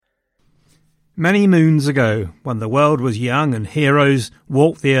Many moons ago, when the world was young and heroes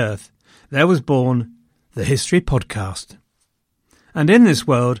walked the earth, there was born the History Podcast. And in this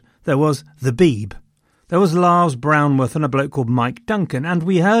world, there was the Beeb. There was Lars Brownworth and a bloke called Mike Duncan, and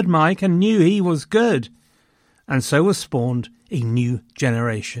we heard Mike and knew he was good. And so was spawned a new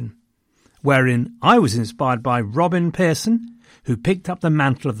generation, wherein I was inspired by Robin Pearson, who picked up the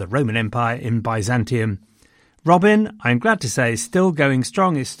mantle of the Roman Empire in Byzantium. Robin, I'm glad to say, is still going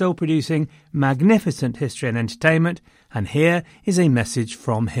strong, is still producing magnificent history and entertainment, and here is a message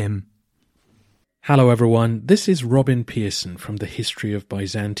from him. Hello everyone, this is Robin Pearson from the History of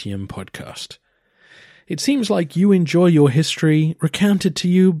Byzantium podcast. It seems like you enjoy your history recounted to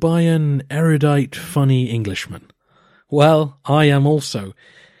you by an erudite, funny Englishman. Well, I am also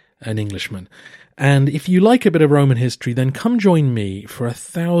an Englishman. And if you like a bit of Roman history, then come join me for a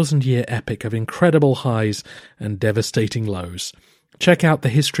 1,000-year epic of incredible highs and devastating lows. Check out the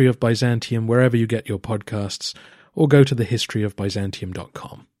History of Byzantium wherever you get your podcasts, or go to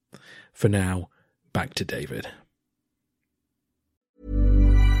thehistoryofbyzantium.com. For now, back to David.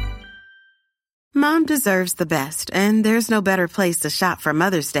 Mom deserves the best, and there's no better place to shop for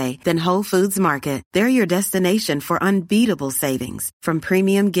Mother's Day than Whole Foods Market. They're your destination for unbeatable savings, from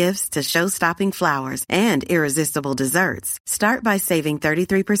premium gifts to show-stopping flowers and irresistible desserts. Start by saving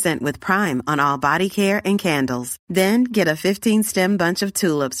 33% with Prime on all body care and candles. Then get a 15-stem bunch of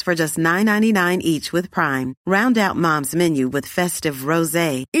tulips for just $9.99 each with Prime. Round out Mom's menu with festive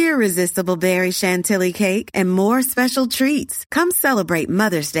rosé, irresistible berry chantilly cake, and more special treats. Come celebrate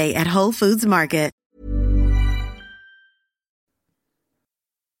Mother's Day at Whole Foods Market.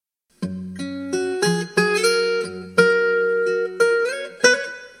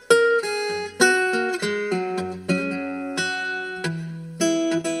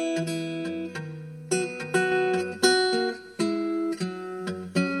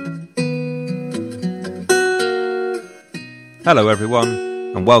 Hello everyone,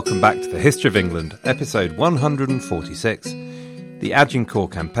 and welcome back to the History of England, episode 146, the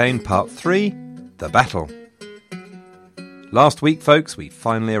Agincourt Campaign, Part 3, The Battle. Last week, folks, we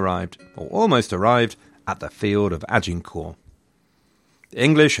finally arrived, or almost arrived, at the field of Agincourt. The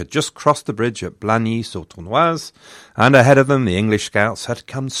English had just crossed the bridge at Blagny-sur-Tournoise, and ahead of them the English scouts had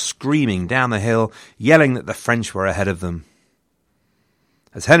come screaming down the hill, yelling that the French were ahead of them.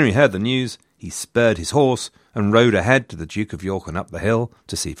 As Henry heard the news, he spurred his horse and rode ahead to the Duke of York and up the hill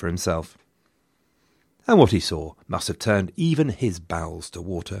to see for himself. And what he saw must have turned even his bowels to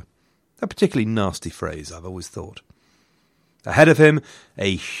water. A particularly nasty phrase, I've always thought. Ahead of him,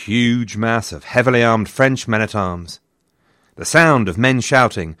 a huge mass of heavily armed French men-at-arms. The sound of men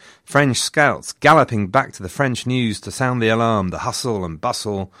shouting, French scouts galloping back to the French news to sound the alarm, the hustle and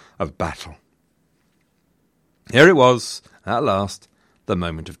bustle of battle. Here it was, at last, the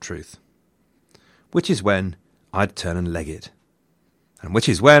moment of truth. Which is when I'd turn and leg it. And which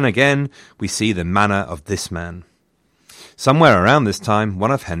is when, again, we see the manner of this man. Somewhere around this time, one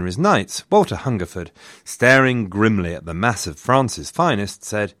of Henry's knights, Walter Hungerford, staring grimly at the mass of France's finest,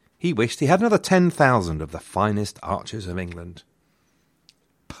 said he wished he had another 10,000 of the finest archers of England.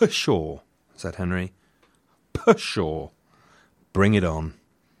 "Pshaw," said Henry. "Pshaw. Bring it on."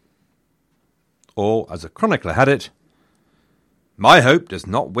 Or, as a chronicler had it, "My hope does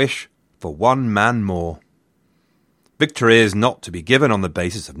not wish for one man more. Victory is not to be given on the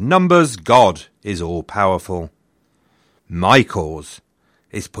basis of numbers. God is all-powerful. My cause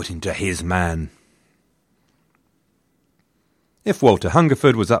is put into his man." If Walter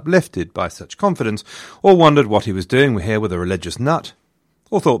Hungerford was uplifted by such confidence, or wondered what he was doing here with a religious nut,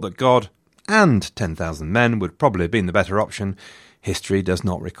 or thought that God and 10,000 men would probably have been the better option, history does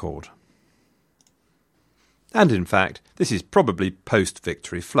not record. And in fact, this is probably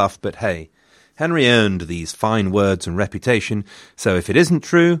post-victory fluff, but hey, Henry earned these fine words and reputation, so if it isn't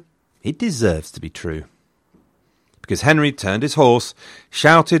true, it deserves to be true. Because Henry turned his horse,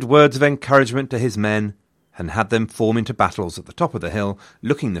 shouted words of encouragement to his men, and had them form into battles at the top of the hill,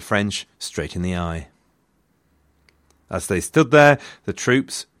 looking the French straight in the eye. As they stood there, the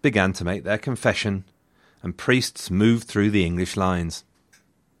troops began to make their confession, and priests moved through the English lines.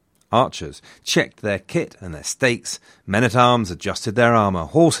 Archers checked their kit and their stakes, men-at-arms adjusted their armour,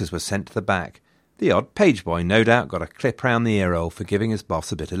 horses were sent to the back. The odd page boy no doubt got a clip round the ear-hole for giving his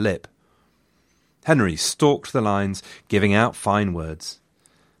boss a bit of lip. Henry stalked the lines, giving out fine words,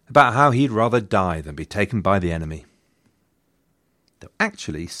 about how he'd rather die than be taken by the enemy. Though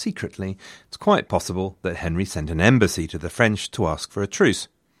actually, secretly, it's quite possible that Henry sent an embassy to the French to ask for a truce.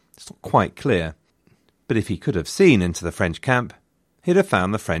 It's not quite clear, but if he could have seen into the French camp, he'd have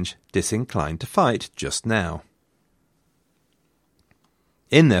found the French disinclined to fight just now.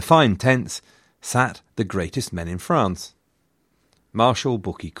 In their fine tents, sat the greatest men in France. Marshal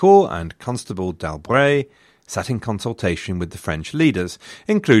Agincourt and Constable d'Albret sat in consultation with the French leaders,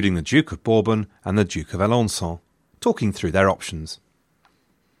 including the Duke of Bourbon and the Duke of Alençon, talking through their options.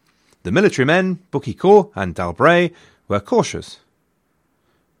 The military men, Agincourt and d'Albret, were cautious,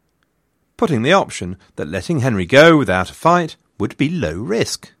 putting the option that letting Henry go without a fight would be low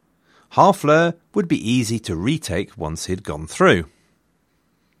risk. Harfleur would be easy to retake once he had gone through.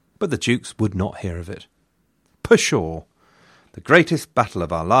 But the dukes would not hear of it. Pshaw! The greatest battle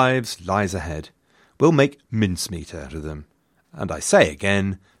of our lives lies ahead. We'll make mincemeat out of them. And I say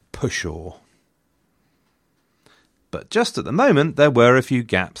again, pshaw! But just at the moment there were a few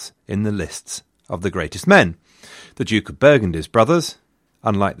gaps in the lists of the greatest men. The Duke of Burgundy's brothers,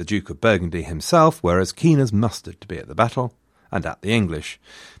 unlike the Duke of Burgundy himself, were as keen as mustard to be at the battle and at the English,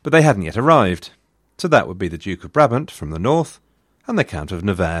 but they hadn't yet arrived. So that would be the Duke of Brabant from the north and the Count of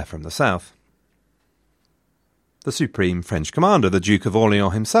Nevers from the south. The supreme French commander, the Duke of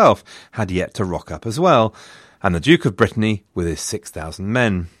Orleans himself, had yet to rock up as well, and the Duke of Brittany with his 6,000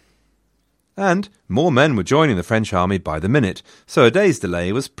 men. And more men were joining the French army by the minute, so a day's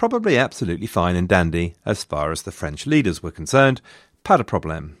delay was probably absolutely fine and dandy as far as the French leaders were concerned, pas de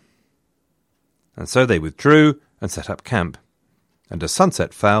problème. And so they withdrew and set up camp, and as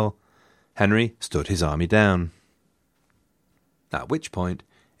sunset fell, Henry stood his army down. At which point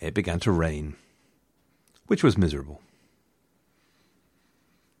it began to rain, which was miserable.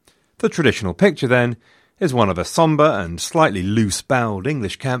 The traditional picture, then, is one of a sombre and slightly loose-bowed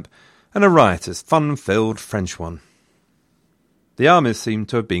English camp and a riotous, fun-filled French one. The armies seem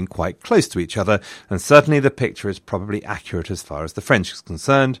to have been quite close to each other, and certainly the picture is probably accurate as far as the French is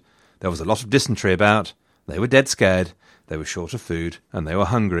concerned. There was a lot of dysentery about, they were dead scared, they were short of food, and they were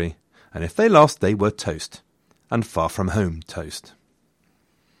hungry, and if they lost they were toast, and far from home toast.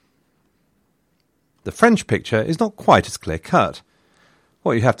 The French picture is not quite as clear-cut.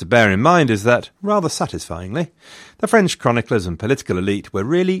 What you have to bear in mind is that, rather satisfyingly, the French chroniclers and political elite were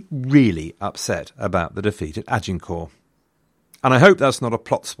really, really upset about the defeat at Agincourt. And I hope that's not a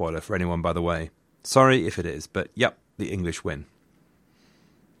plot spoiler for anyone, by the way. Sorry if it is, but yep, the English win.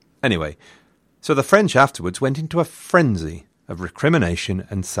 Anyway, so the French afterwards went into a frenzy of recrimination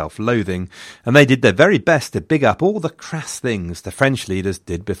and self-loathing, and they did their very best to big up all the crass things the French leaders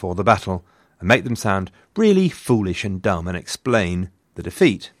did before the battle, and make them sound really foolish and dumb and explain the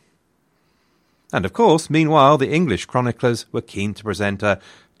defeat. And of course, meanwhile, the English chroniclers were keen to present a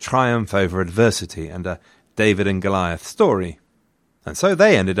triumph over adversity and a David and Goliath story. And so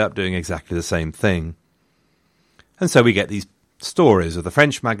they ended up doing exactly the same thing. And so we get these stories of the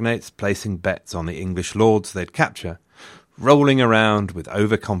French magnates placing bets on the English lords they'd capture, rolling around with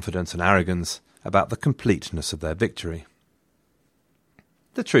overconfidence and arrogance about the completeness of their victory.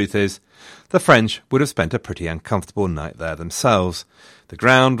 The truth is, the French would have spent a pretty uncomfortable night there themselves. The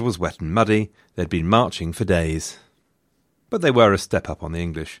ground was wet and muddy, they'd been marching for days. But they were a step up on the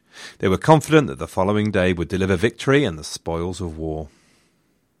English. They were confident that the following day would deliver victory and the spoils of war.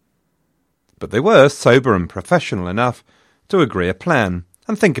 But they were sober and professional enough to agree a plan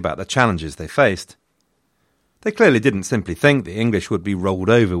and think about the challenges they faced. They clearly didn't simply think the English would be rolled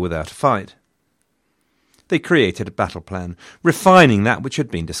over without a fight. They created a battle plan, refining that which had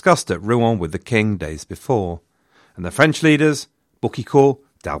been discussed at Rouen with the king days before, and the French leaders, Agincourt,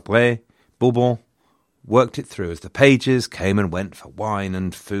 d'Albret, Bourbon, worked it through as the pages came and went for wine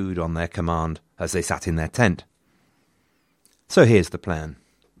and food on their command as they sat in their tent. So here's the plan.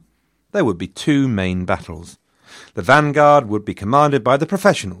 There would be two main battles. The vanguard would be commanded by the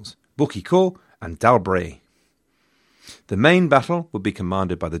professionals, Agincourt and d'Albret. The main battle would be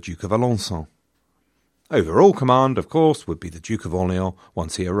commanded by the Duke of Alençon. Overall command, of course, would be the Duke of Orleans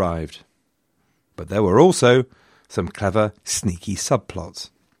once he arrived. But there were also some clever, sneaky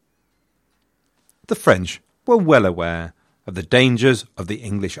subplots. The French were well aware of the dangers of the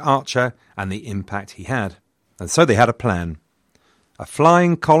English archer and the impact he had, and so they had a plan. A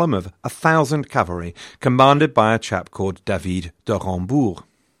flying column of 1,000 cavalry, commanded by a chap called David de Rambourg.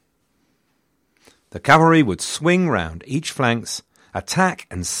 The cavalry would swing round each flanks, attack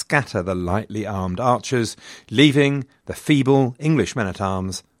and scatter the lightly armed archers, leaving the feeble English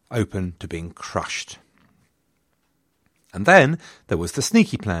men-at-arms open to being crushed. And then there was the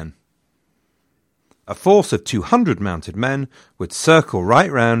sneaky plan. A force of 200 mounted men would circle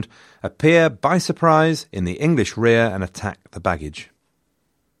right round, appear by surprise in the English rear and attack the baggage.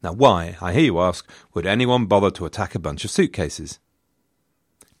 Now why, I hear you ask, would anyone bother to attack a bunch of suitcases?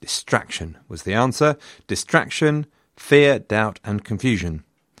 Distraction was the answer. Distraction, fear, doubt and confusion.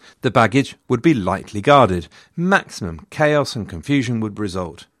 The baggage would be lightly guarded. Maximum chaos and confusion would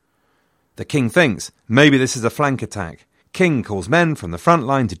result. The king thinks maybe this is a flank attack. King calls men from the front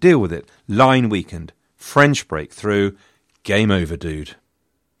line to deal with it. Line weakened. French break through. Game over, dude.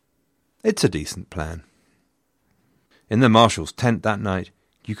 It's a decent plan. In the marshal's tent that night,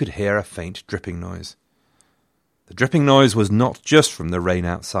 you could hear a faint dripping noise. The dripping noise was not just from the rain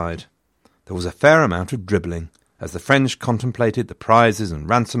outside. There was a fair amount of dribbling as the French contemplated the prizes and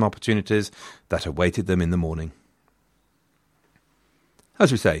ransom opportunities that awaited them in the morning.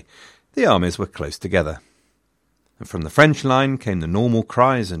 As we say, the armies were close together, and from the French line came the normal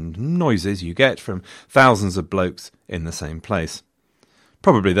cries and noises you get from thousands of blokes in the same place.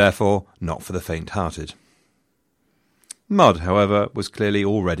 Probably, therefore, not for the faint-hearted. Mud, however, was clearly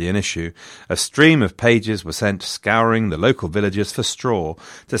already an issue. A stream of pages were sent scouring the local villages for straw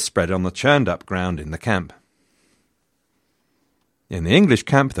to spread on the churned-up ground in the camp. In the English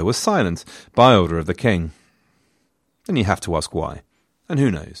camp there was silence, by order of the king. And you have to ask why, and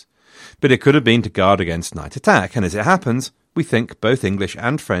who knows. But it could have been to guard against night attack, and as it happens, we think both English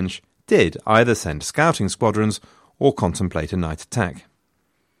and French did either send scouting squadrons or contemplate a night attack.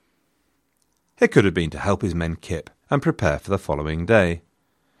 It could have been to help his men kip and prepare for the following day.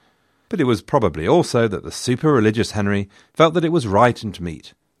 But it was probably also that the super-religious Henry felt that it was right and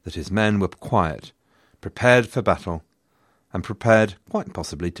meet that his men were quiet, prepared for battle, and prepared quite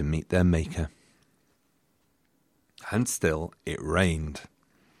possibly to meet their Maker. And still it rained.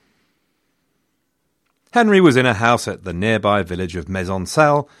 Henry was in a house at the nearby village of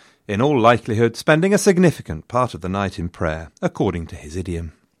Maisoncelles, in all likelihood spending a significant part of the night in prayer, according to his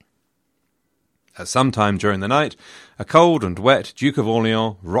idiom. At some time during the night, a cold and wet Duke of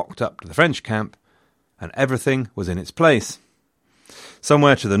Orleans rocked up to the French camp, and everything was in its place.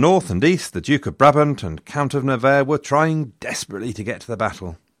 Somewhere to the north and east, the Duke of Brabant and Count of Nevers were trying desperately to get to the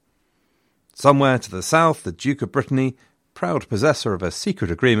battle. Somewhere to the south, the Duke of Brittany, proud possessor of a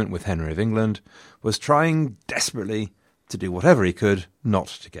secret agreement with Henry of England, was trying desperately to do whatever he could not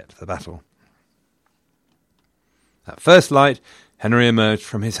to get to the battle. At first light, Henry emerged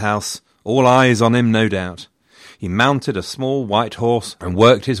from his house, all eyes on him, no doubt. He mounted a small white horse and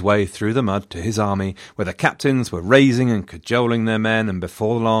worked his way through the mud to his army, where the captains were raising and cajoling their men, and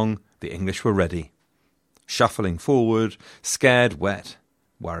before long the English were ready, shuffling forward, scared, wet,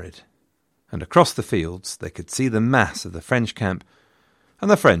 worried. And across the fields they could see the mass of the French camp,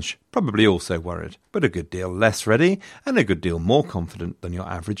 and the French probably also worried, but a good deal less ready and a good deal more confident than your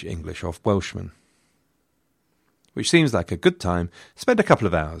average English off Welshman. Which seems like a good time to spend a couple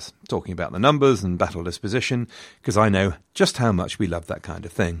of hours talking about the numbers and battle disposition, because I know just how much we love that kind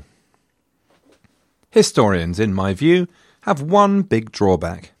of thing. Historians, in my view, have one big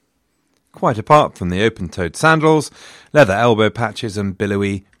drawback. Quite apart from the open-toed sandals, leather elbow patches and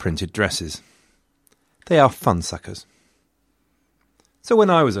billowy printed dresses. They are fun suckers. So when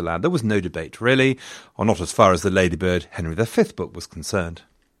I was a lad, there was no debate, really, or not as far as the Ladybird Henry V book was concerned.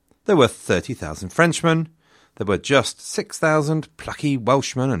 There were 30,000 Frenchmen. There were just 6,000 plucky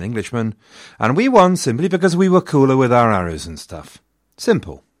Welshmen and Englishmen, and we won simply because we were cooler with our arrows and stuff.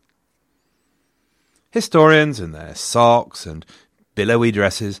 Simple. Historians in their socks and billowy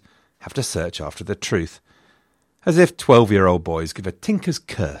dresses have to search after the truth, as if 12-year-old boys give a tinker's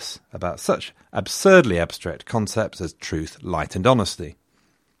curse about such absurdly abstract concepts as truth, light and honesty.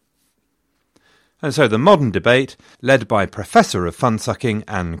 And so the modern debate, led by Professor of Fun-Sucking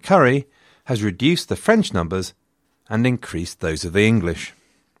Anne Curry, has reduced the French numbers and increased those of the English.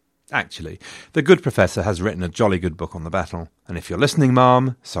 Actually, the good professor has written a jolly good book on the battle, and if you're listening,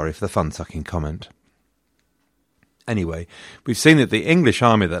 Ma'am, sorry for the fun-sucking comment. Anyway, we've seen that the English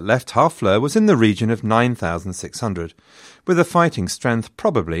army that left Harfleur was in the region of 9,600, with a fighting strength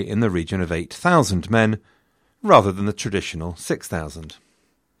probably in the region of 8,000 men, rather than the traditional 6,000.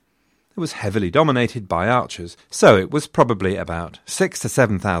 It was heavily dominated by archers, so it was probably about 6,000 to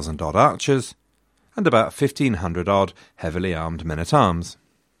 7,000 odd archers, and about 1,500 odd heavily armed men-at-arms.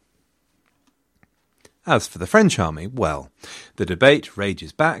 As for the French army, well, the debate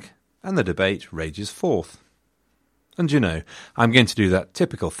rages back, and the debate rages forth. And you know, I'm going to do that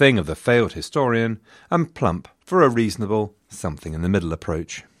typical thing of the failed historian, and plump for a reasonable something-in-the-middle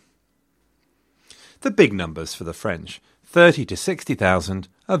approach. The big numbers for the French, 30 to 60,000,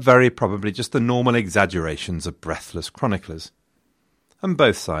 are very probably just the normal exaggerations of breathless chroniclers. And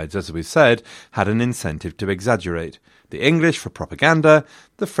both sides, as we've said, had an incentive to exaggerate. The English for propaganda,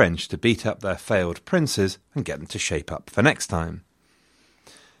 the French to beat up their failed princes and get them to shape up for next time.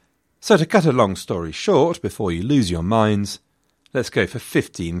 So to cut a long story short, before you lose your minds, let's go for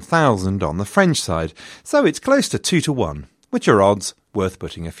 15,000 on the French side, so it's close to 2 to 1, which are odds worth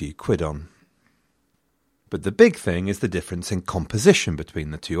putting a few quid on. But the big thing is the difference in composition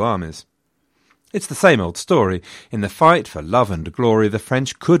between the two armies. It's the same old story. In the fight for love and glory, the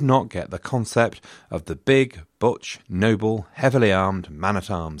French could not get the concept of the big, butch, noble, heavily armed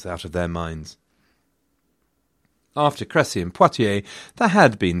man-at-arms out of their minds. After Crécy and Poitiers, there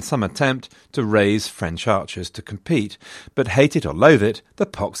had been some attempt to raise French archers to compete, but hate it or loathe it, the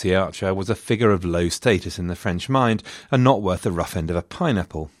poxy archer was a figure of low status in the French mind and not worth the rough end of a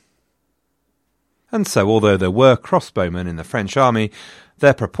pineapple. And so, although there were crossbowmen in the French army,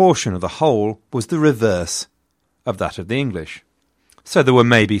 their proportion of the whole was the reverse of that of the English. So there were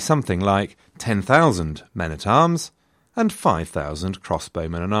maybe something like 10,000 men-at-arms and 5,000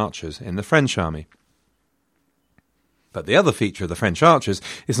 crossbowmen and archers in the French army. But the other feature of the French archers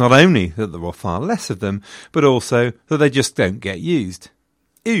is not only that there were far less of them, but also that they just don't get used.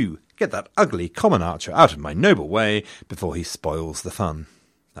 Ew, get that ugly common archer out of my noble way before he spoils the fun.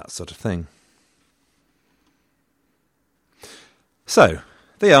 That sort of thing. So,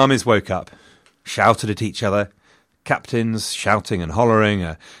 the armies woke up, shouted at each other, captains shouting and hollering,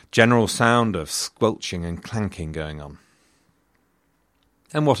 a general sound of squelching and clanking going on.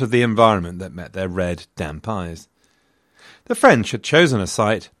 And what of the environment that met their red, damp eyes? The French had chosen a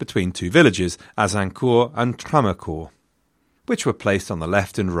site between two villages, Agincourt and Tramecourt, which were placed on the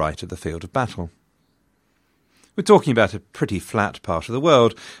left and right of the field of battle. We're talking about a pretty flat part of the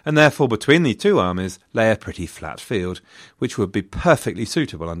world, and therefore between the two armies lay a pretty flat field, which would be perfectly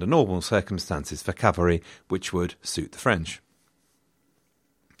suitable under normal circumstances for cavalry, which would suit the French.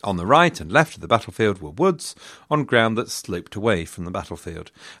 On the right and left of the battlefield were woods on ground that sloped away from the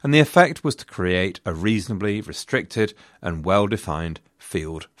battlefield, and the effect was to create a reasonably restricted and well-defined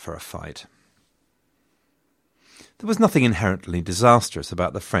field for a fight. There was nothing inherently disastrous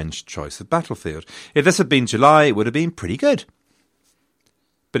about the French choice of battlefield. If this had been July, it would have been pretty good.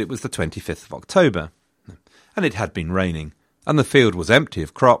 But it was the 25th of October, and it had been raining, and the field was empty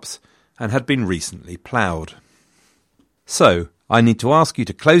of crops and had been recently ploughed. So, I need to ask you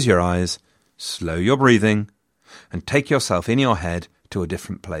to close your eyes, slow your breathing, and take yourself in your head to a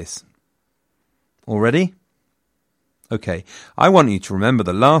different place. All ready? OK, I want you to remember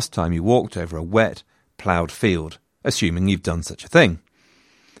the last time you walked over a wet, ploughed field, assuming you've done such a thing.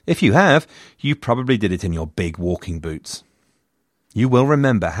 If you have, you probably did it in your big walking boots. You will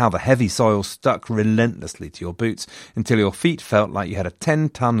remember how the heavy soil stuck relentlessly to your boots until your feet felt like you had a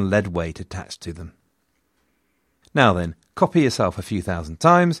 10-ton lead weight attached to them. Now then, copy yourself a few thousand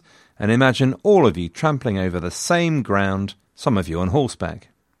times and imagine all of you trampling over the same ground, some of you on horseback.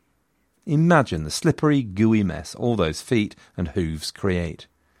 Imagine the slippery, gooey mess all those feet and hooves create.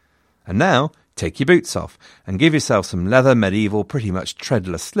 And now, take your boots off and give yourself some leather medieval pretty much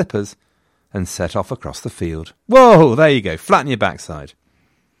treadless slippers and set off across the field. Whoa, there you go, flatten your backside.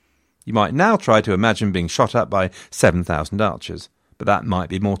 You might now try to imagine being shot at by 7,000 archers, but that might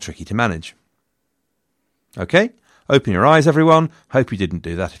be more tricky to manage. OK, open your eyes everyone, hope you didn't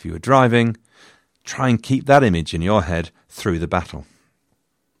do that if you were driving. Try and keep that image in your head through the battle.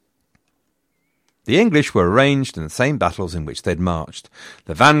 The English were arranged in the same battles in which they'd marched.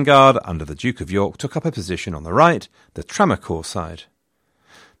 The vanguard under the Duke of York took up a position on the right, the Tramecourt side.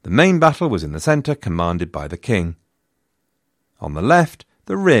 The main battle was in the centre, commanded by the king. On the left,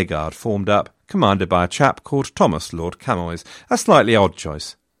 the rearguard formed up, commanded by a chap called Thomas Lord Camoys, a slightly odd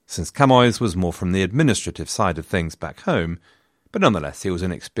choice, since Camoys was more from the administrative side of things back home, but nonetheless he was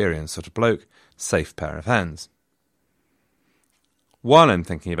an experienced sort of bloke, safe pair of hands. While I'm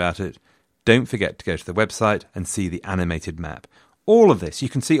thinking about it, don't forget to go to the website and see the animated map. All of this, you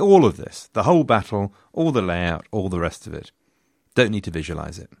can see all of this, the whole battle, all the layout, all the rest of it. Don't need to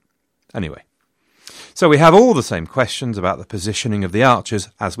visualise it. Anyway, so we have all the same questions about the positioning of the archers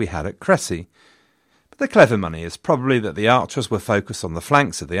as we had at Crécy. But the clever money is probably that the archers were focused on the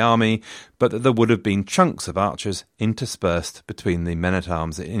flanks of the army, but that there would have been chunks of archers interspersed between the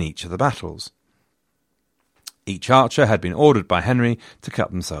men-at-arms in each of the battles. Each archer had been ordered by Henry to cut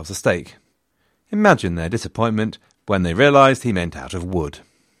themselves a stake. Imagine their disappointment when they realised he meant out of wood.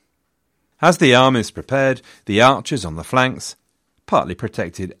 As the armies prepared, the archers on the flanks, partly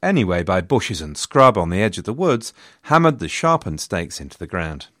protected anyway by bushes and scrub on the edge of the woods, hammered the sharpened stakes into the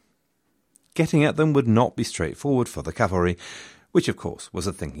ground. Getting at them would not be straightforward for the cavalry, which of course was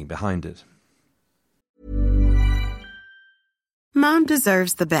the thinking behind it. Mom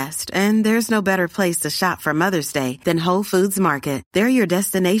deserves the best, and there's no better place to shop for Mother's Day than Whole Foods Market. They're your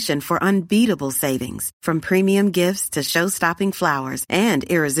destination for unbeatable savings, from premium gifts to show-stopping flowers and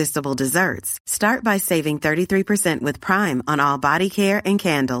irresistible desserts. Start by saving 33% with Prime on all body care and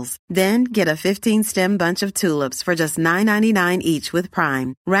candles. Then get a 15-stem bunch of tulips for just $9.99 each with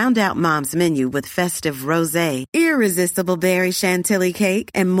Prime. Round out Mom's menu with festive rosé, irresistible berry chantilly cake,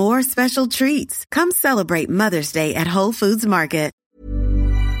 and more special treats. Come celebrate Mother's Day at Whole Foods Market.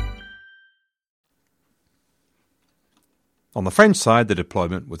 On the French side, the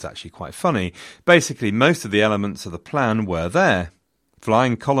deployment was actually quite funny. Basically, most of the elements of the plan were there.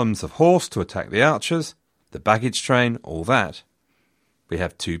 Flying columns of horse to attack the archers, the baggage train, all that. We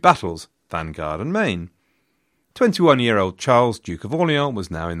have 2 battles, vanguard and main. 21-year-old Charles, Duke of Orleans, was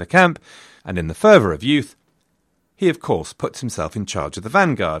now in the camp, and in the fervour of youth, he of course puts himself in charge of the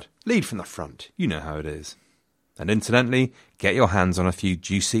vanguard. Lead from the front, you know how it is. And incidentally, get your hands on a few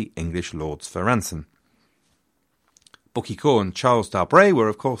juicy English lords for ransom. Agincourt and Charles d'Albret were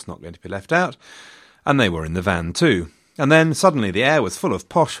of course not going to be left out, and they were in the van too. And then suddenly the air was full of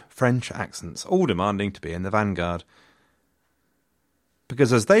posh French accents, all demanding to be in the vanguard.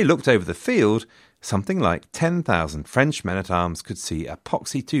 Because as they looked over the field, something like 10,000 French men-at-arms could see a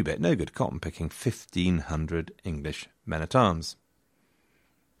poxy two-bit, no-good cotton-picking 1,500 English men-at-arms.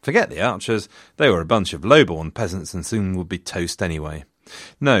 Forget the archers, they were a bunch of low-born peasants and soon would be toast anyway.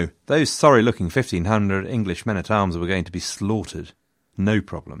 No, those sorry-looking 1,500 English men-at-arms were going to be slaughtered. No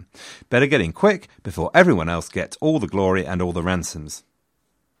problem. Better get in quick before everyone else gets all the glory and all the ransoms.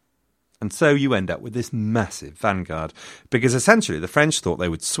 And so you end up with this massive vanguard, because essentially the French thought they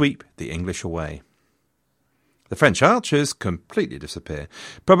would sweep the English away. The French archers completely disappear,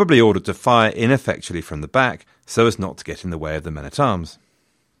 probably ordered to fire ineffectually from the back so as not to get in the way of the men-at-arms.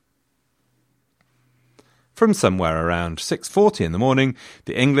 From somewhere around 6:40 in the morning,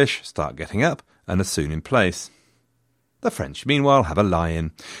 the English start getting up and are soon in place. The French, meanwhile, have a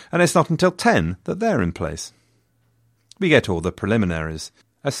lie-in, and it's not until 10 that they're in place. We get all the preliminaries,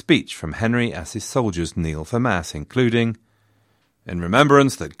 a speech from Henry as his soldiers kneel for Mass, including, "In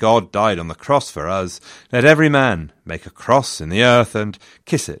remembrance that God died on the cross for us, let every man make a cross in the earth and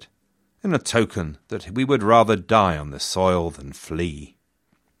kiss it, in a token that we would rather die on this soil than flee."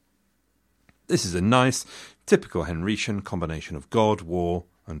 This is a nice, typical Henrician combination of God, war,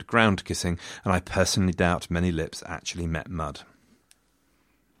 and ground-kissing, and I personally doubt many lips actually met mud.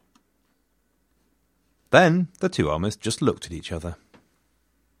 Then the two armies just looked at each other.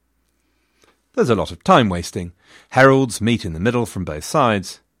 There's a lot of time wasting. Heralds meet in the middle from both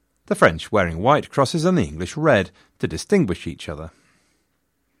sides, the French wearing white crosses and the English red, to distinguish each other.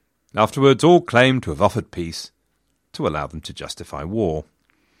 Afterwards all claim to have offered peace, to allow them to justify war.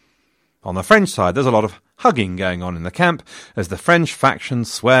 On the French side, there's a lot of hugging going on in the camp, as the French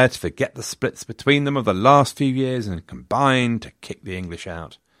factions swear to forget the splits between them of the last few years and combine to kick the English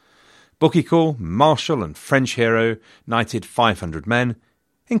out. Agincourt, marshal and French hero, knighted 500 men,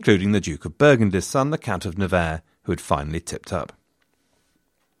 including the Duke of Burgundy's son, the Count of Nevers, who had finally tipped up.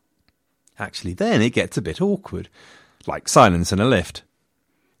 Actually, then it gets a bit awkward, like silence in a lift.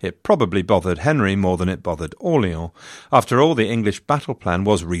 It probably bothered Henry more than it bothered Orleans. After all, the English battle plan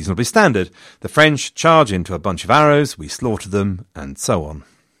was reasonably standard. The French charge into a bunch of arrows, we slaughter them, and so on.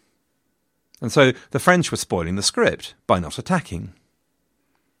 And so the French were spoiling the script by not attacking.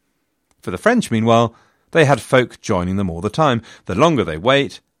 For the French, meanwhile, they had folk joining them all the time. The longer they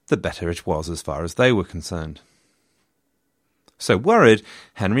wait, the better it was as far as they were concerned. So worried,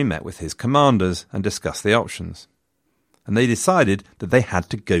 Henry met with his commanders and discussed the options. And they decided that they had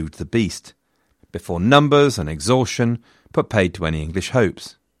to goad the beast, before numbers and exhaustion put paid to any English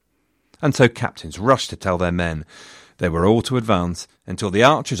hopes. And so captains rushed to tell their men they were all to advance until the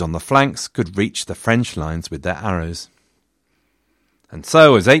archers on the flanks could reach the French lines with their arrows. And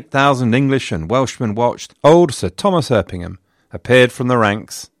so, as 8,000 English and Welshmen watched, old Sir Thomas Erpingham appeared from the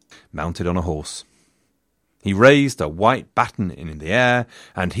ranks, mounted on a horse. He raised a white baton in the air,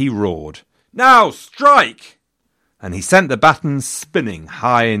 and he roared, "Now strike!" And he sent the baton spinning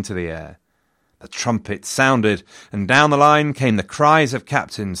high into the air. The trumpet sounded, and down the line came the cries of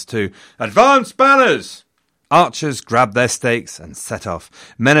captains to "Advance banners!" Archers grabbed their stakes and set off.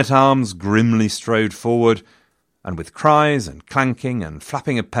 Men-at-arms grimly strode forward, and with cries and clanking and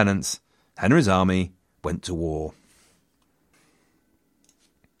flapping of pennants, Henry's army went to war.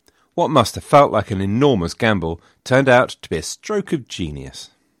 What must have felt like an enormous gamble turned out to be a stroke of genius.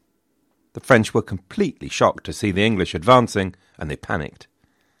 The French were completely shocked to see the English advancing, and they panicked.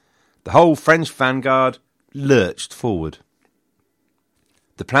 The whole French vanguard lurched forward.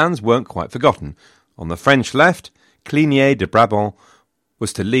 The plans weren't quite forgotten. On the French left, Cligny de Brabant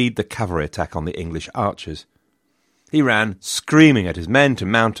was to lead the cavalry attack on the English archers. He ran, screaming at his men to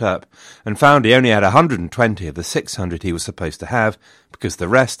mount up, and found he only had 120 of the 600 he was supposed to have, because the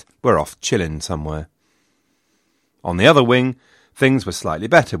rest were off chilling somewhere. On the other wing, things were slightly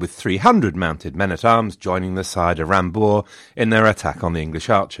better, with 300 mounted men-at-arms joining the side of Rambourg in their attack on the English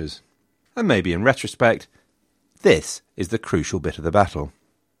archers. And maybe in retrospect, this is the crucial bit of the battle.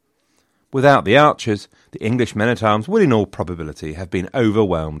 Without the archers, the English men-at-arms would in all probability have been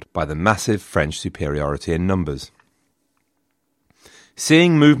overwhelmed by the massive French superiority in numbers.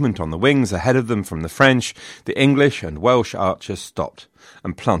 Seeing movement on the wings ahead of them from the French, the English and Welsh archers stopped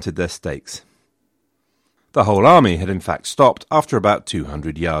and planted their stakes. The whole army had in fact stopped after about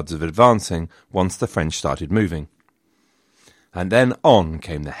 200 yards of advancing once the French started moving. And then on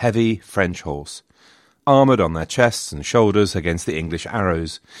came the heavy French horse, armoured on their chests and shoulders against the English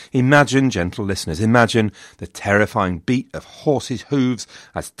arrows. Imagine, gentle listeners, imagine the terrifying beat of horses' hooves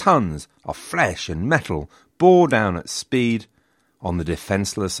as tons of flesh and metal bore down at speed on the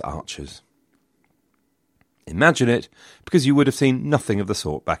defenceless archers. Imagine it, because you would have seen nothing of the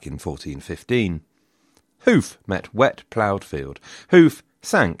sort back in 1415. Hoof met wet ploughed field. Hoof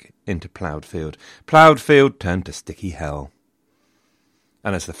sank into ploughed field. Ploughed field turned to sticky hell.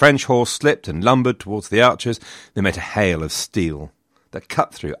 And as the French horse slipped and lumbered towards the archers, they met a hail of steel that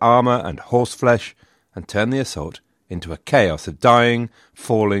cut through armour and horseflesh and turned the assault into a chaos of dying,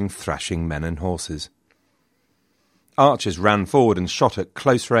 falling, thrashing men and horses. Archers ran forward and shot at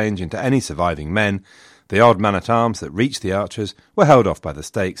close range into any surviving men. The odd man-at-arms that reached the archers were held off by the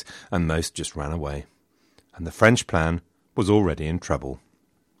stakes, and most just ran away. And the French plan was already in trouble.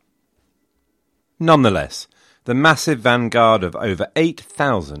 Nonetheless, the massive vanguard of over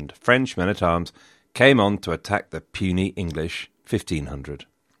 8,000 French men-at-arms came on to attack the puny English 1,500.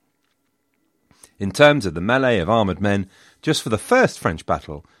 In terms of the melee of armoured men, just for the first French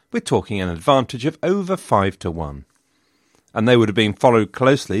battle, we're talking an advantage of over 5-1, and they would have been followed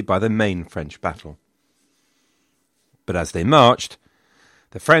closely by the main French battle. But as they marched,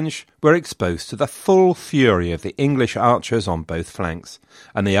 the French were exposed to the full fury of the English archers on both flanks,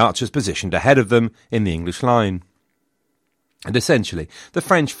 and the archers positioned ahead of them in the English line. And essentially, the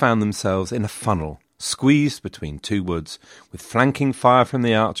French found themselves in a funnel, squeezed between two woods, with flanking fire from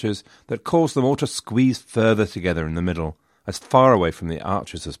the archers that caused them all to squeeze further together in the middle, as far away from the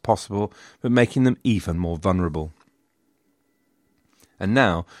archers as possible, but making them even more vulnerable. And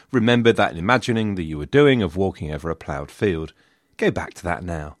now, remember that imagining that you were doing of walking over a ploughed field. Go back to that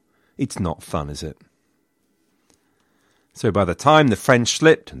now. It's not fun, is it? So by the time the French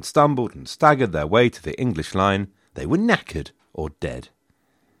slipped and stumbled and staggered their way to the English line, they were knackered or dead.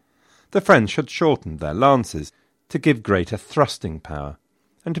 The French had shortened their lances to give greater thrusting power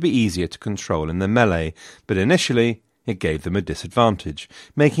and to be easier to control in the melee, but initially it gave them a disadvantage,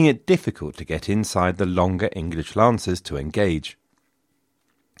 making it difficult to get inside the longer English lances to engage.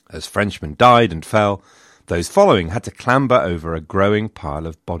 As Frenchmen died and fell, those following had to clamber over a growing pile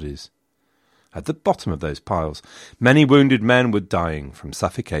of bodies. At the bottom of those piles, many wounded men were dying from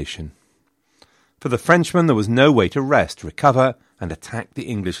suffocation. For the Frenchmen, there was no way to rest, recover, and attack the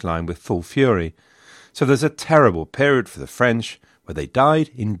English line with full fury, so there's a terrible period for the French where they died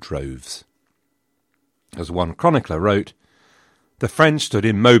in droves. As one chronicler wrote, "The French stood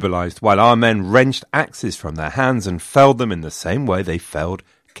immobilized while our men wrenched axes from their hands and felled them in the same way they felled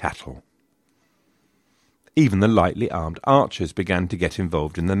cattle." Even the lightly armed archers began to get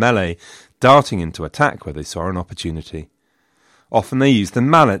involved in the melee, darting into attack where they saw an opportunity. Often they used the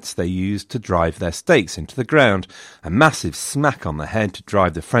mallets they used to drive their stakes into the ground, a massive smack on the head to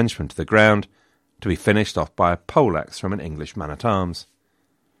drive the Frenchman to the ground, to be finished off by a poleaxe from an English man-at-arms.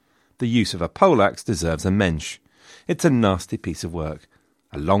 The use of a poleaxe deserves a mensch. It's a nasty piece of work.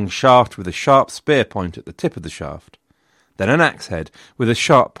 A long shaft with a sharp spear point at the tip of the shaft. Then an axe head with a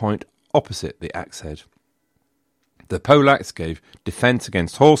sharp point opposite the axe head. The poleaxe gave defence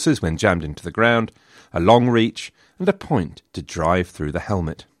against horses when jammed into the ground, a long reach, and a point to drive through the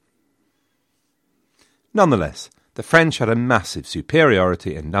helmet. Nonetheless, the French had a massive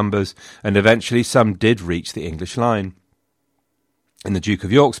superiority in numbers, and eventually some did reach the English line. In the Duke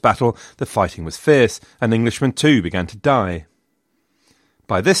of York's battle, the fighting was fierce, and Englishmen too began to die.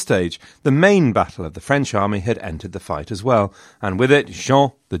 By this stage, the main battle of the French army had entered the fight as well, and with it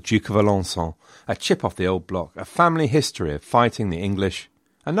Jean, the Duke of Alençon, a chip off the old block, a family history of fighting the English,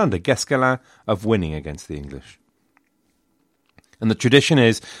 and under Guesclin of winning against the English. And the tradition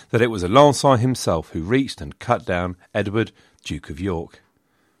is that it was Alençon himself who reached and cut down Edward, Duke of York.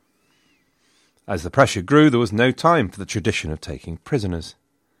 As the pressure grew, there was no time for the tradition of taking prisoners.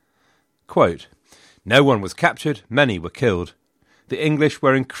 Quote, No one was captured, many were killed. The English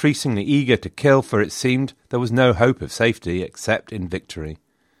were increasingly eager to kill, for it seemed there was no hope of safety except in victory.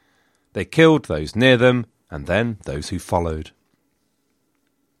 They killed those near them, and then those who followed.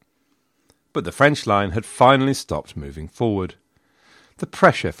 But the French line had finally stopped moving forward. The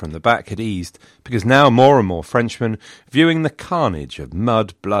pressure from the back had eased, because now more and more Frenchmen, viewing the carnage of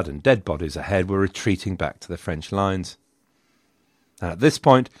mud, blood and dead bodies ahead, were retreating back to the French lines. And at this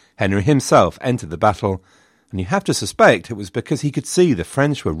point, Henry himself entered the battle, and you have to suspect it was because he could see the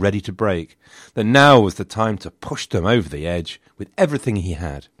French were ready to break, that now was the time to push them over the edge with everything he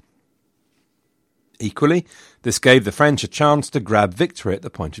had. Equally, this gave the French a chance to grab victory at the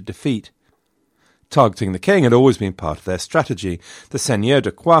point of defeat. Targeting the king had always been part of their strategy. The Seigneur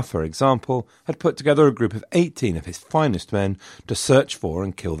de Croix, for example, had put together a group of 18 of his finest men to search for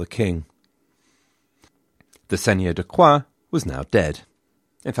and kill the king. The Seigneur de Croix was now dead.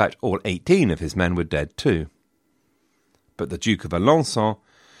 In fact, all 18 of his men were dead too. But the Duke of Alençon,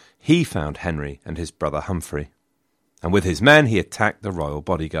 he found Henry and his brother Humphrey, and with his men he attacked the royal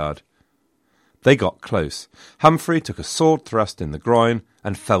bodyguard. They got close. Humphrey took a sword thrust in the groin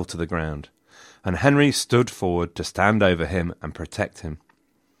and fell to the ground, and Henry stood forward to stand over him and protect him.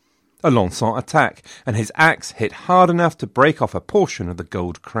 Alençon attacked, and his axe hit hard enough to break off a portion of the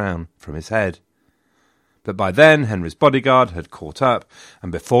gold crown from his head. But by then Henry's bodyguard had caught up,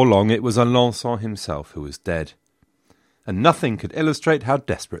 and before long it was Alençon himself who was dead. And nothing could illustrate how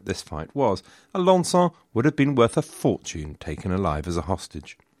desperate this fight was. Alençon would have been worth a fortune taken alive as a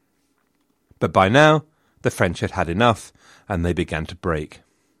hostage. But by now the French had had enough, and they began to break.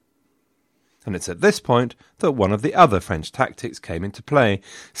 And it's at this point that one of the other French tactics came into play.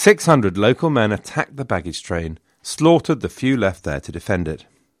 600 local men attacked the baggage train, slaughtered the few left there to defend it.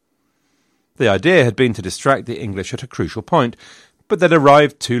 The idea had been to distract the English at a crucial point, but they'd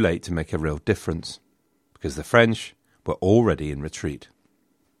arrived too late to make a real difference, because the French were already in retreat.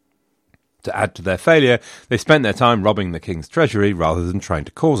 To add to their failure, they spent their time robbing the king's treasury rather than trying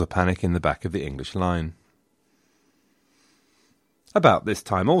to cause a panic in the back of the English line. About this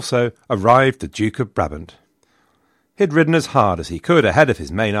time also arrived the Duke of Brabant. He'd ridden as hard as he could ahead of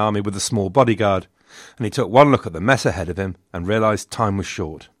his main army with a small bodyguard, and he took one look at the mess ahead of him and realised time was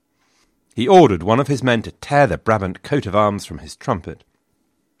short. He ordered one of his men to tear the Brabant coat of arms from his trumpet.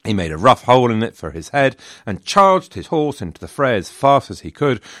 He made a rough hole in it for his head and charged his horse into the fray as fast as he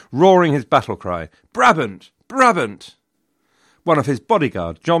could, roaring his battle cry, "Brabant! Brabant!" One of his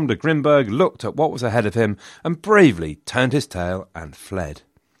bodyguard, John de Grimberg, looked at what was ahead of him and bravely turned his tail and fled.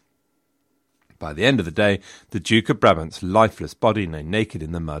 By the end of the day, the Duke of Brabant's lifeless body lay naked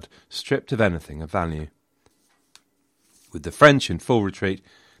in the mud, stripped of anything of value. With the French in full retreat,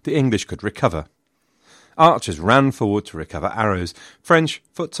 the English could recover. Archers ran forward to recover arrows. French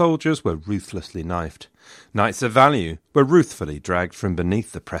foot soldiers were ruthlessly knifed. Knights of value were ruthfully dragged from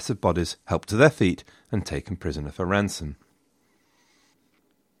beneath the press of bodies, helped to their feet, and taken prisoner for ransom.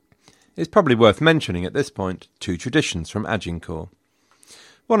 It's probably worth mentioning at this point two traditions from Agincourt.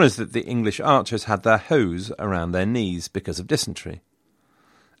 One is that the English archers had their hose around their knees because of dysentery.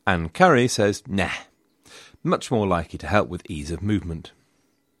 Anne Curry says, nah, much more likely to help with ease of movement.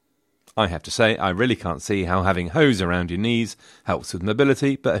 I have to say, I really can't see how having hose around your knees helps with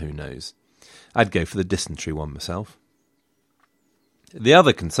mobility, but who knows. I'd go for the dysentery one myself. The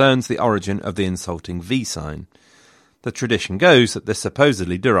other concerns the origin of the insulting V sign. The tradition goes that this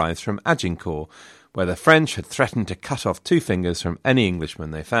supposedly derives from Agincourt, where the French had threatened to cut off 2 fingers from any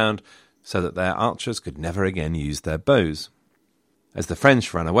Englishman they found, so that their archers could never again use their bows. As the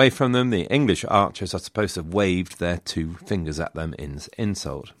French ran away from them, the English archers are supposed to have waved their 2 fingers at them in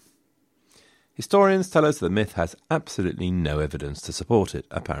insult. Historians tell us the myth has absolutely no evidence to support it,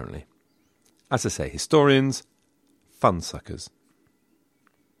 apparently. As I say, historians, fun suckers.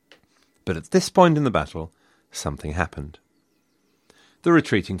 But at this point in the battle, something happened. The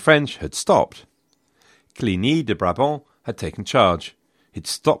retreating French had stopped. Cligny de Brabant had taken charge. He'd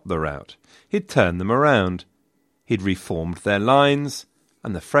stopped the rout. He'd turned them around. He'd reformed their lines,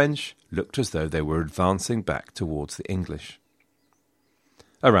 and the French looked as though they were advancing back towards the English.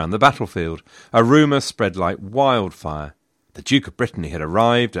 Around the battlefield, a rumour spread like wildfire. The Duke of Brittany had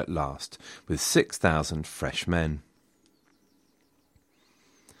arrived at last, with 6,000 fresh men.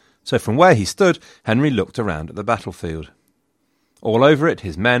 So from where he stood, Henry looked around at the battlefield. All over it,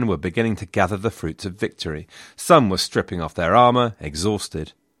 his men were beginning to gather the fruits of victory. Some were stripping off their armour,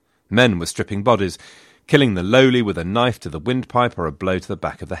 exhausted. Men were stripping bodies, killing the lowly with a knife to the windpipe or a blow to the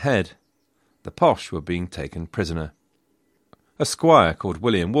back of the head. The posh were being taken prisoner. A squire called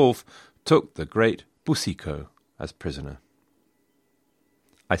William Wolfe took the great Boucicaut as prisoner.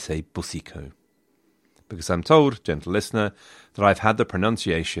 I say Boucicaut. because I'm told, gentle listener, that I've had the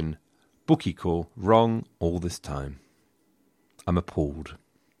pronunciation Agincourt wrong all this time. I'm appalled.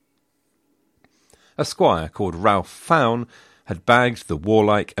 A squire called Ralph Faun had bagged the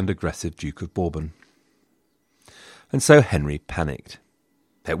warlike and aggressive Duke of Bourbon. And so Henry panicked.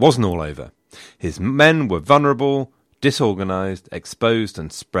 It wasn't all over. His men were vulnerable, disorganised, exposed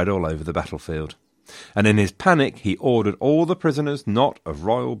and spread all over the battlefield. And in his panic he ordered all the prisoners not of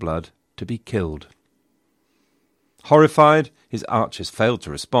royal blood to be killed. Horrified, his archers failed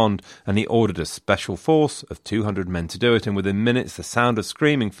to respond, and he ordered a special force of 200 men to do it, and within minutes the sound of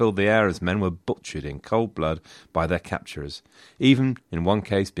screaming filled the air as men were butchered in cold blood by their capturers, even in one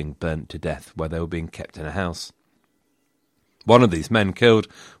case being burnt to death where they were being kept in a house. One of these men killed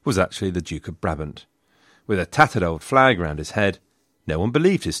was actually the Duke of Brabant. With a tattered old flag round his head, no one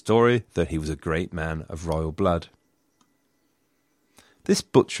believed his story that he was a great man of royal blood. This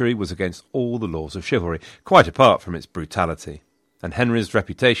butchery was against all the laws of chivalry, quite apart from its brutality, and Henry's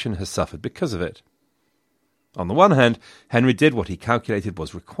reputation has suffered because of it. On the one hand, Henry did what he calculated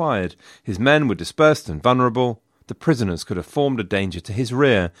was required. His men were dispersed and vulnerable. The prisoners could have formed a danger to his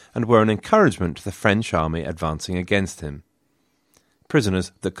rear and were an encouragement to the French army advancing against him.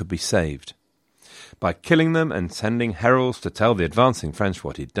 Prisoners that could be saved. By killing them and sending heralds to tell the advancing French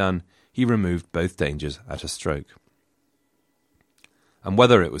what he'd done, he removed both dangers at a stroke. And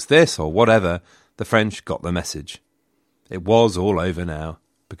whether it was this or whatever, the French got the message. It was all over now,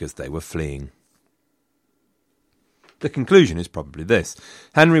 because they were fleeing. The conclusion is probably this.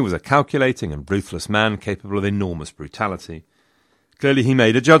 Henry was a calculating and ruthless man capable of enormous brutality. Clearly he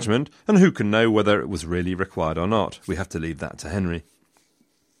made a judgment, and who can know whether it was really required or not? We have to leave that to Henry.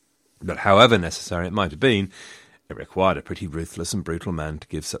 But however necessary it might have been, it required a pretty ruthless and brutal man to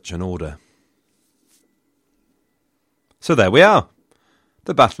give such an order. So there we are.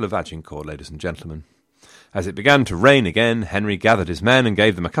 The Battle of Agincourt, ladies and gentlemen. As it began to rain again, Henry gathered his men and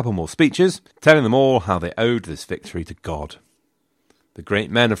gave them a couple more speeches, telling them all how they owed this victory to God. The great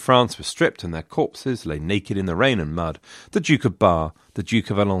men of France were stripped and their corpses lay naked in the rain and mud. The Duke of Bar, the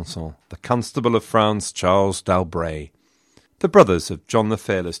Duke of Alençon, the Constable of France, Charles d'Albret. The brothers of John the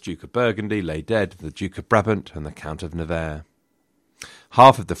Fearless, Duke of Burgundy, lay dead, the Duke of Brabant and the Count of Nevers.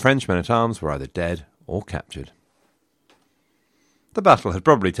 Half of the French men-at-arms were either dead or captured. The battle had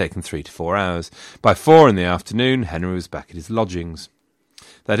probably taken 3 to 4 hours. By 4 in the afternoon, Henry was back at his lodgings.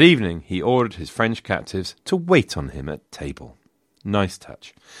 That evening, he ordered his French captives to wait on him at table. Nice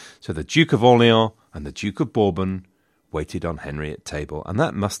touch. So the Duke of Orleans and the Duke of Bourbon waited on Henry at table, and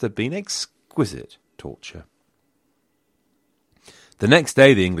that must have been exquisite torture. The next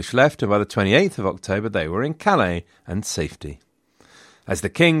day the English left, and by the 28th of October they were in Calais and safety. As the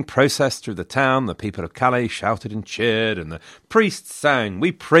king processed through the town, the people of Calais shouted and cheered, and the priests sang,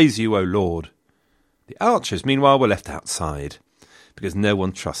 "We praise you, O Lord." The archers, meanwhile, were left outside, because no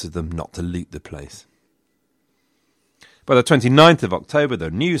one trusted them not to loot the place. By the 29th of October, the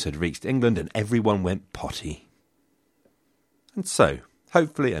news had reached England, and everyone went potty. And so,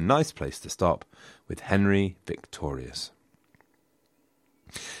 hopefully a nice place to stop, with Henry victorious.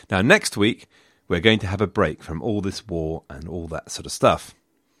 Now, next week, we're going to have a break from all this war and all that sort of stuff.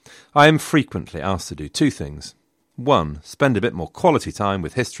 I am frequently asked to do 2 things. 1, spend a bit more quality time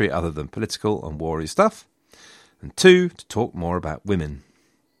with history other than political and war-y stuff. And 2, to talk more about women.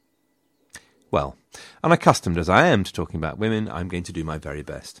 Well, unaccustomed as I am to talking about women, I'm going to do my very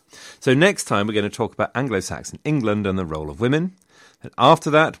best. So next time we're going to talk about Anglo-Saxon England and the role of women. And after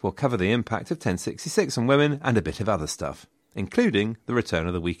that, we'll cover the impact of 1066 on women and a bit of other stuff, including the return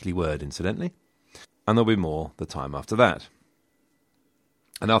of the weekly word, incidentally. And there'll be more the time after that.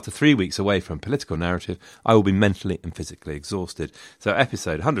 And after 3 weeks away from political narrative, I will be mentally and physically exhausted. So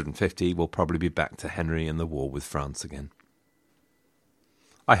episode 150 will probably be back to Henry and the war with France again.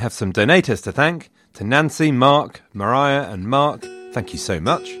 I have some donators to thank. To Nancy, Mark, Mariah and Mark, thank you so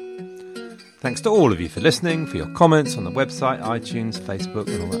much. Thanks to all of you for listening, for your comments on the website, iTunes, Facebook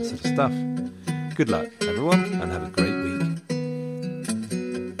and all that sort of stuff. Good luck, everyone, and have a great week.